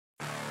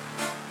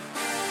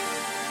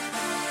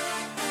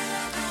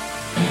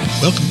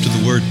Welcome to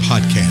the Word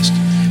Podcast.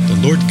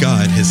 The Lord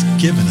God has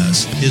given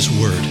us His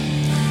Word.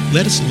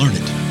 Let us learn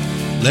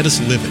it. Let us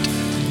live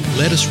it.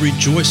 Let us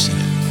rejoice in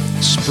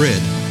it.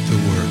 Spread the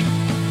Word.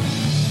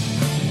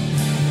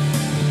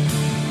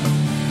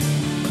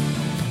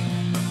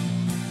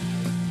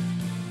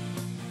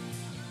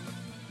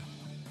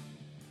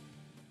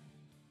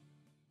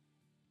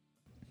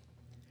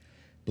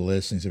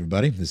 Blessings,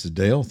 everybody. This is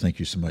Dale. Thank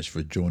you so much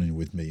for joining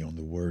with me on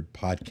the Word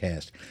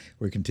Podcast.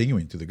 We're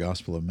continuing through the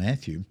Gospel of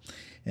Matthew.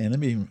 And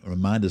let me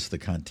remind us of the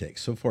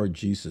context. So far,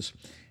 Jesus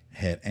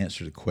had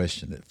answered a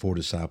question that four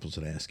disciples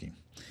had asked him.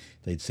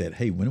 They'd said,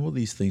 hey, when will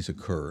these things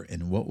occur?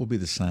 And what will be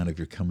the sign of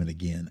your coming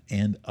again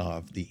and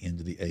of the end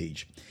of the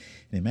age?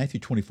 And in Matthew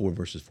 24,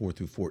 verses 4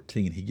 through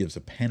 14, he gives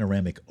a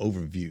panoramic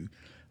overview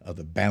of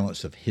the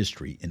balance of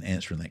history in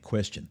answering that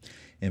question.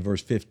 In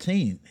verse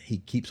 15, he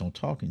keeps on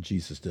talking,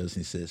 Jesus does,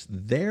 and he says,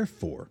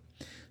 therefore,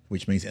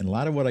 which means, in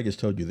light of what I just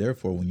told you,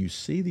 therefore, when you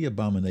see the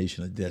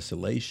abomination of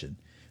desolation,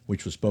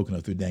 which was spoken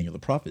of through Daniel the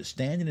prophet,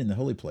 standing in the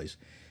holy place.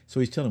 So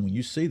he's telling them, when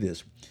you see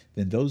this,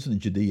 then those in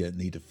Judea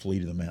need to flee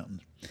to the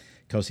mountains.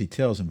 Because he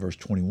tells in verse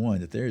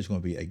 21 that there is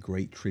going to be a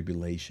great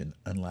tribulation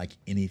unlike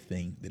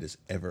anything that has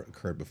ever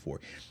occurred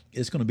before.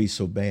 It's going to be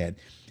so bad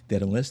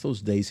that unless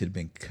those days had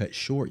been cut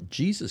short,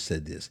 Jesus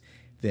said this,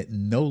 that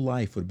no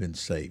life would have been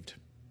saved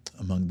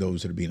among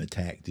those that are being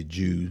attacked, the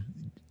Jew,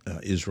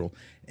 Israel,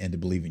 and the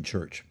believing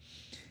church.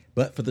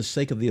 But for the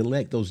sake of the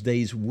elect, those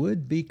days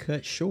would be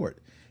cut short.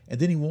 And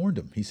then he warned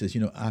them. He says,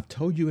 I've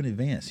told you in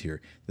advance here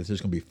that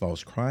there's going to be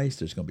false Christ,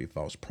 there's going to be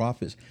false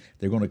prophets.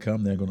 They're going to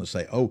come, they're going to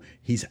say, oh,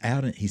 he's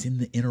in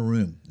the inner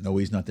room. No,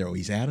 he's not there. Oh,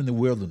 he's out in the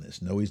wilderness.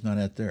 No, he's not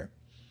out there.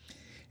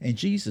 And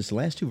Jesus, the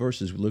last two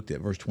verses we looked at,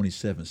 verse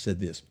 27,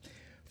 said this,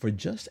 for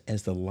just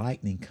as the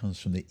lightning comes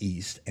from the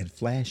east and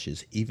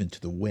flashes even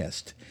to the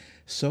west,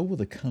 so will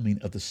the coming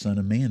of the Son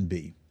of Man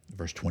be.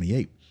 Verse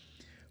 28,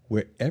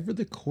 wherever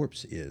the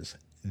corpse is,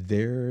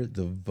 there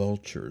the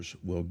vultures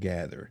will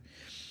gather.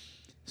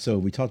 So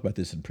we talked about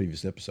this in a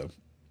previous episode,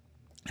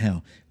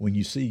 how when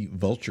you see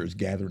vultures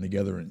gathering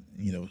together and,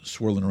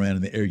 swirling around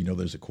in the air,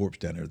 there's a corpse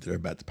down there that they're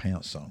about to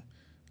pounce on.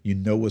 You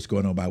know what's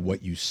going on by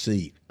what you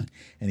see.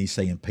 And he's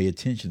saying, pay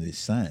attention to these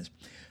signs.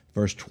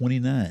 Verse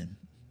 29,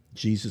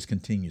 Jesus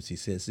continues. He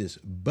says this,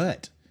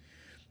 but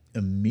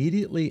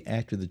immediately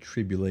after the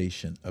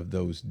tribulation of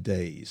those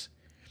days,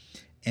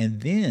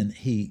 and then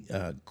he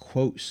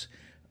quotes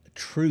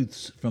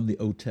truths from the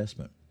Old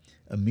Testament.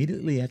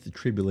 Immediately after the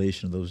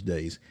tribulation of those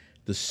days,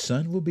 the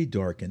sun will be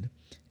darkened,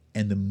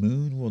 and the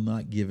moon will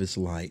not give its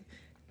light,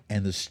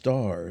 and the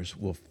stars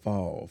will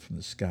fall from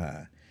the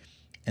sky,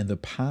 and the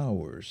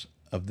powers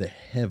of the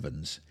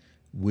heavens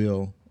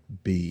will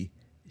be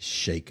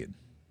shaken.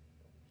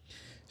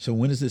 So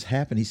when does this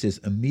happen? He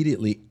says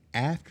immediately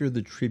after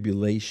the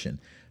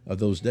tribulation of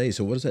those days.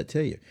 So what does that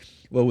tell you?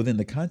 Well, within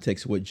the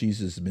context of what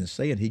Jesus has been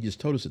saying, he just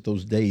told us that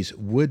those days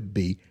would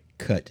be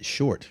cut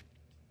short.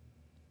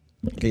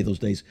 Okay, those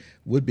days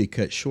would be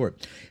cut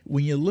short.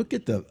 When you look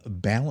at the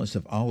balance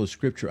of all of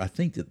Scripture, I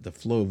think that the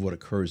flow of what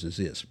occurs is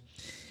this,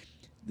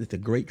 that the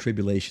great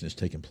tribulation is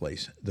taking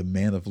place. The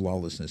man of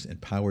lawlessness,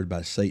 empowered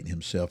by Satan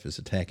himself, is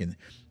attacking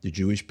the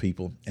Jewish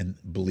people and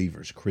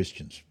believers,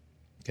 Christians.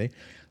 Okay,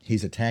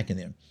 he's attacking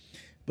them.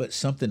 But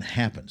something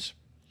happens.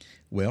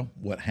 Well,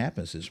 what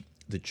happens is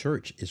the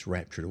church is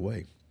raptured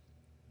away.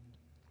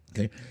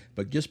 Okay,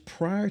 but just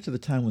prior to the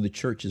time when the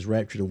church is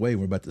raptured away,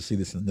 we're about to see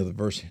this in another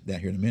verse down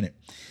here in a minute,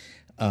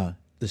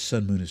 the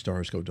sun, moon, and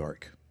stars go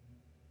dark.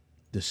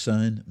 The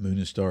sun, moon,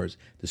 and stars.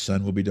 The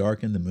sun will be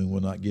darkened, the moon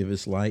will not give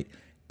its light,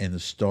 and the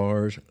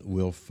stars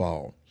will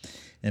fall.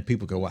 And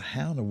people go, well,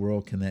 how in the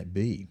world can that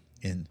be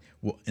in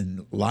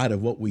light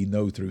of what we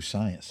know through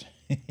science?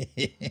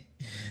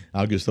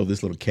 I'll just throw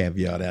this little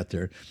caveat out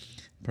there.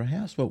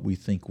 Perhaps what we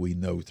think we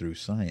know through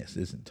science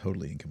isn't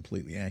totally and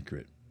completely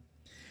accurate.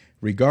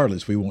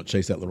 Regardless, we won't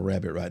chase that little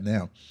rabbit right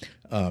now.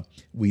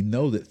 We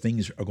know that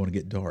things are going to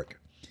get dark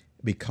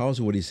because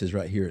of what he says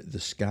right here. The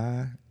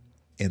sky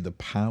and the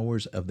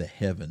powers of the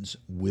heavens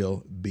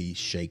will be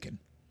shaken.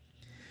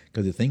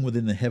 Because the thing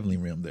within the heavenly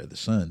realm there, the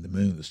sun, the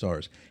moon, the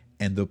stars,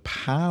 and the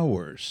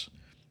powers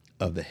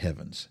of the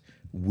heavens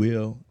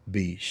will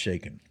be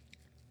shaken.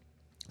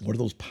 What are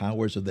those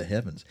powers of the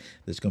heavens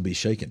that's going to be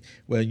shaken?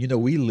 Well,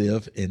 we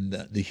live in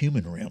the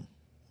human realm.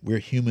 We're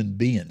human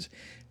beings.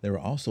 There are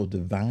also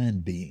divine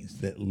beings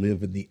that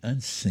live in the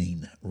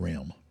unseen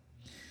realm.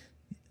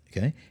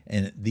 Okay?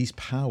 And these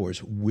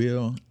powers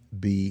will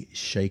be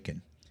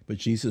shaken. But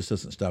Jesus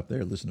doesn't stop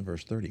there. Listen to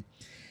verse 30.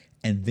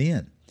 And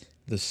then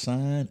the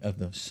sign of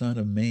the Son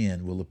of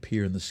Man will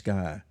appear in the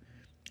sky.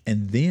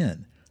 And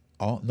then,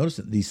 notice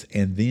that these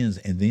and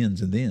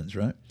thens,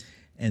 right?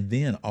 And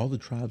then all the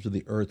tribes of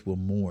the earth will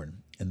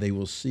mourn, and they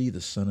will see the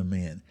Son of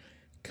Man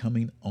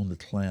coming on the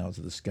clouds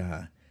of the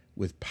sky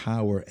with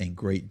power and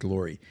great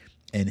glory.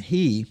 And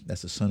he,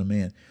 that's the Son of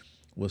Man,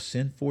 will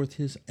send forth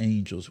his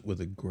angels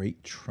with a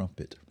great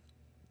trumpet,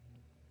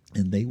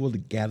 and they will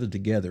gather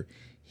together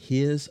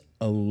his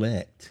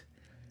elect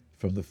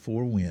from the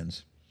four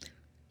winds,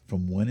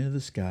 from one end of the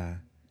sky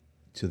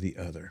to the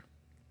other.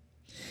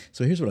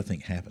 So here's what I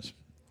think happens,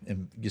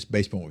 and just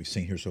based on what we've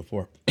seen here so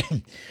far,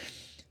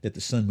 that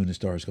the sun, moon, and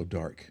stars go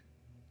dark.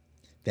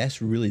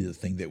 That's really the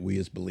thing that we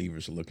as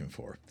believers are looking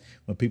for.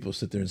 When people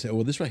sit there and say,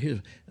 well, this right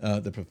here,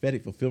 the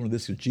prophetic fulfillment of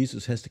this, is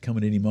Jesus has to come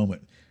at any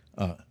moment.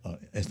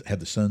 Have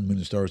the sun, moon,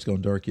 and stars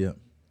gone dark yet?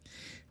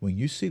 When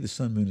you see the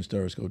sun, moon, and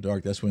stars go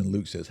dark, that's when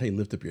Luke says, hey,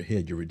 lift up your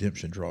head, your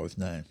redemption draweth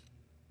nigh.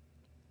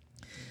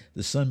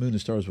 The sun, moon,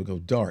 and stars will go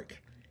dark.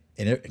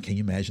 And can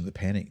you imagine the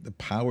panic? The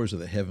powers of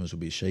the heavens will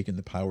be shaken.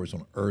 The powers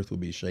on earth will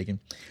be shaken.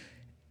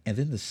 And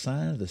then the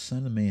sign of the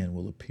Son of Man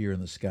will appear in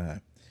the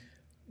sky.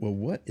 Well,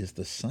 what is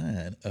the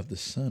sign of the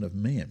Son of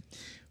Man?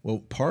 Well,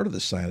 part of the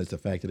sign is the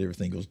fact that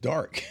everything goes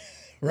dark,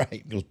 right?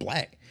 It goes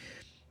black.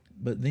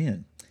 But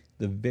then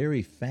the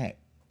very fact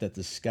that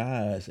the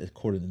skies,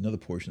 according to another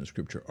portion of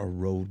Scripture, are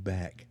rolled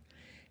back,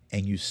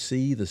 and you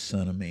see the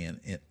Son of Man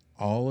in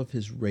all of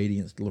his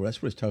radiance glory.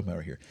 That's what it's talking about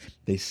right here.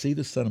 They see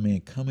the Son of Man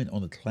coming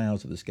on the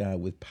clouds of the sky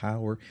with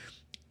power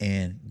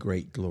and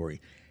great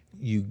glory.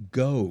 You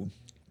go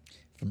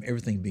from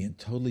everything being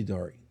totally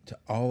dark to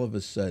all of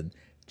a sudden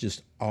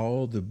just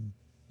all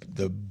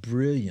the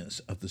brilliance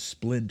of the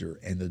splendor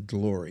and the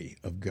glory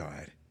of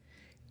God.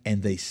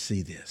 And they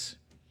see this.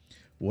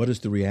 What is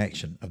the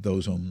reaction of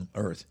those on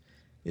earth?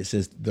 It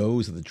says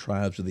those of the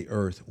tribes of the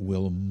earth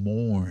will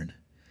mourn.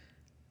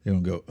 They're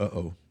going to go,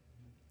 uh-oh,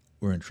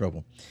 we're in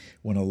trouble.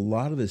 When a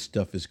lot of this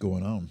stuff is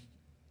going on,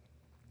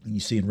 and you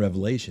see in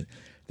Revelation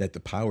that the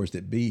powers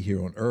that be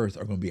here on earth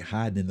are going to be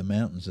hiding in the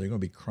mountains. They're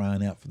going to be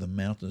crying out for the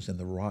mountains and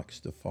the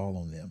rocks to fall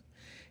on them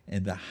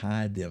and to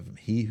hide them from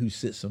he who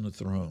sits on the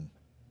throne.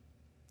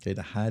 Okay,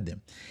 to hide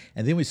them.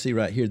 And then we see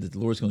right here that the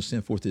Lord's going to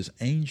send forth his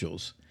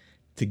angels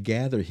to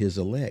gather his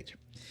elect.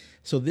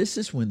 So this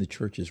is when the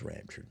church is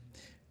raptured.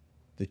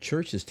 The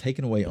church is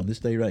taken away on this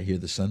day right here.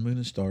 The sun, moon,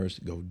 and stars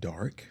go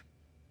dark.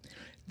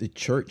 The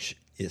church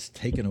is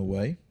taken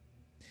away.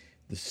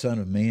 The Son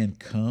of Man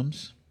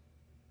comes.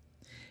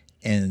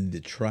 And the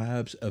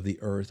tribes of the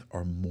earth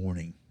are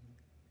mourning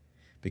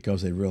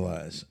because they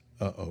realize,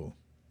 uh-oh,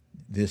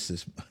 this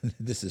is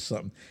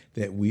something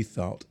that we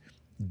thought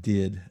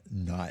did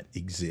not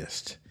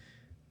exist.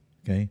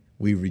 Okay?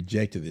 We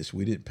rejected this.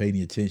 We didn't pay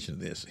any attention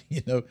to this.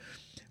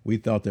 We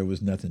thought there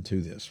was nothing to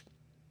this.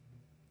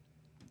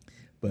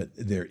 But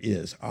there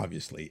is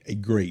obviously a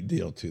great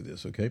deal to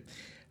this, okay?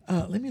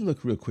 Let me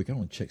look real quick. I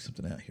want to check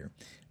something out here.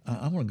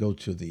 I want to go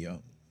to the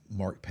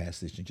Mark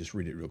passage and just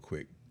read it real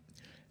quick.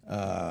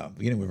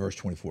 Beginning with verse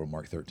 24 of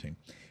Mark 13.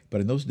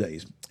 But in those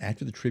days,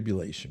 after that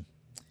tribulation,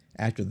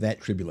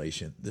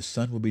 the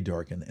sun will be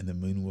darkened, and the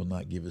moon will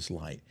not give its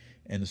light,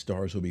 and the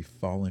stars will be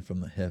falling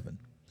from the heaven,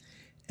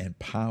 and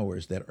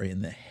powers that are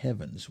in the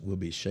heavens will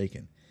be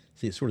shaken.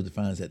 See, it sort of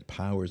defines that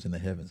powers in the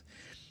heavens.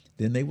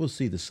 Then they will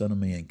see the Son of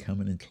Man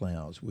coming in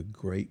clouds with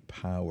great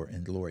power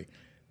and glory.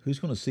 Who's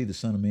going to see the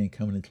Son of Man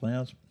coming in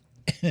clouds?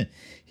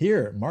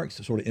 Here,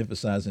 Mark's sort of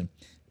emphasizing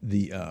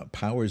the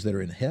powers that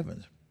are in the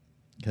heavens.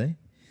 Okay?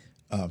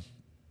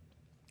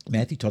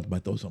 Matthew talked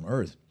about those on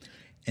earth.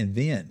 And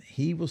then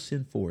he will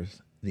send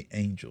forth the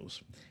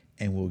angels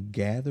and will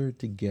gather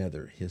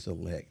together his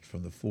elect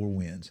from the four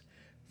winds,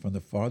 from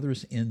the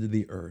farthest end of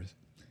the earth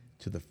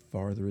to the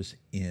farthest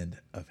end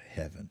of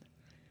heaven.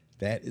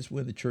 That is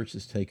when the church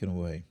is taken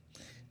away.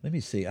 Let me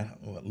see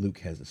what Luke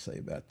has to say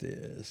about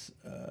this.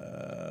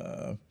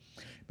 Remember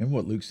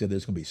what Luke said?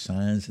 There's going to be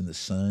signs in the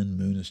sun,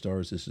 moon, and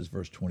stars. This is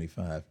verse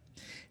 25.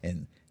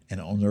 And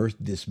on earth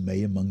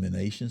dismay among the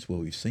nations. Well,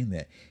 we've seen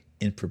that.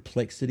 In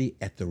perplexity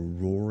at the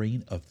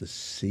roaring of the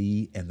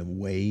sea and the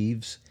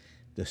waves.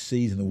 The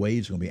seas and the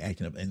waves are going to be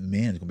acting up, and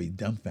man is going to be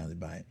dumbfounded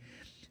by it.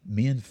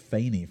 Men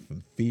fainting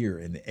from fear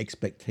and the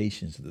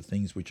expectations of the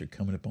things which are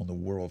coming upon the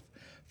world,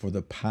 for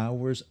the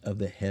powers of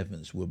the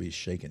heavens will be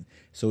shaken.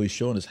 So he's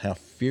showing us how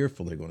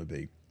fearful they're going to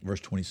be. Verse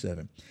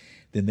 27,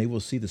 then they will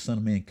see the Son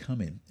of Man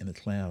coming in a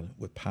cloud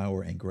with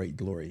power and great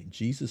glory.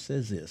 Jesus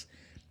says this,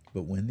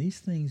 but when these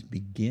things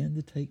begin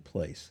to take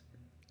place,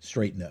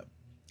 straighten up,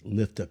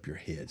 lift up your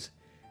heads,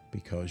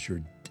 because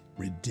your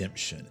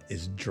redemption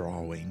is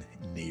drawing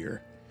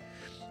near.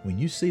 When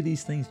you see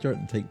these things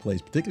starting to take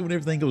place, particularly when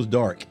everything goes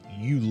dark,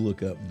 you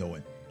look up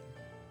knowing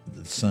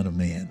the Son of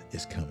Man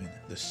is coming.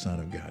 The Son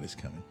of God is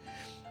coming.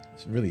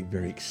 It's really a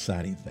very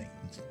exciting thing.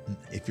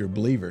 If you're a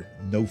believer,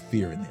 no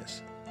fear in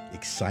this.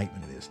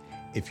 Excitement in this.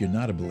 If you're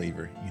not a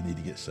believer, you need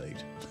to get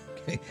saved.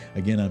 Okay.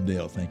 Again, I'm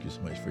Dale. Thank you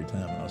so much for your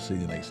time, and I'll see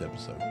you in the next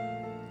episode.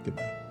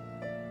 Goodbye.